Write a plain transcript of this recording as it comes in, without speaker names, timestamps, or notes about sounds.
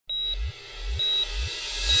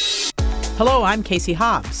Hello, I'm Casey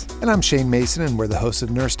Hobbs. And I'm Shane Mason, and we're the hosts of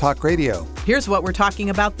Nurse Talk Radio. Here's what we're talking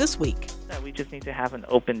about this week. We just need to have an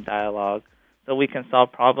open dialogue so we can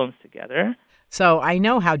solve problems together. So I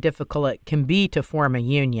know how difficult it can be to form a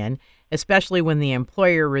union, especially when the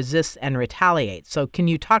employer resists and retaliates. So can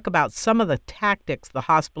you talk about some of the tactics the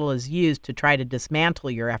hospital has used to try to dismantle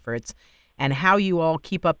your efforts and how you all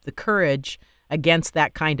keep up the courage against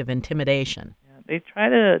that kind of intimidation? Yeah, they try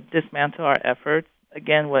to dismantle our efforts.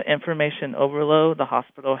 Again, with information overload, the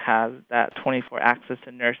hospital has that 24 access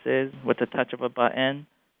to nurses with the touch of a button.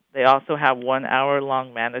 They also have 1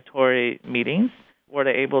 hour-long mandatory meetings where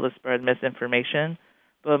they're able to spread misinformation.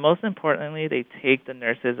 But most importantly, they take the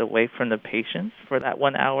nurses away from the patients for that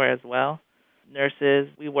 1 hour as well. Nurses,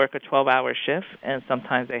 we work a 12-hour shift, and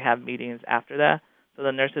sometimes they have meetings after that. So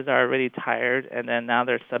the nurses are already tired, and then now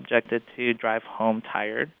they're subjected to drive home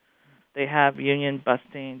tired. They have union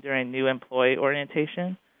busting during new employee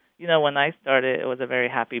orientation. You know, when I started, it was a very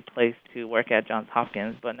happy place to work at Johns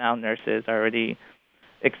Hopkins, but now nurses already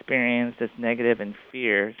experience this negative and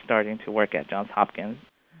fear starting to work at Johns Hopkins.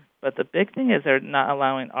 But the big thing is they're not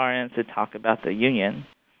allowing RNs to talk about the union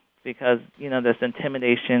because, you know, this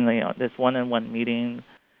intimidation, this one-on-one meeting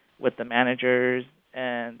with the managers,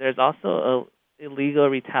 and there's also a illegal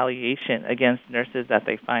retaliation against nurses that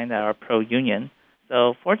they find that are pro-union.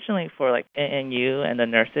 So fortunately for ANU and the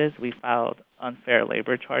nurses, we filed unfair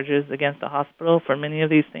labor charges against the hospital for many of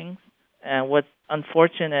these things. And what's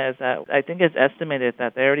unfortunate is that I think it's estimated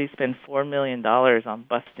that they already spent $4 million on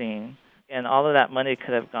busting, and all of that money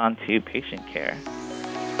could have gone to patient care.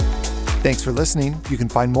 Thanks for listening. You can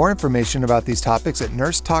find more information about these topics at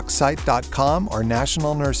nursetalksite.com or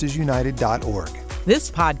nationalnursesunited.org. This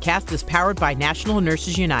podcast is powered by National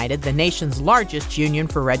Nurses United, the nation's largest union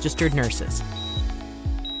for registered nurses.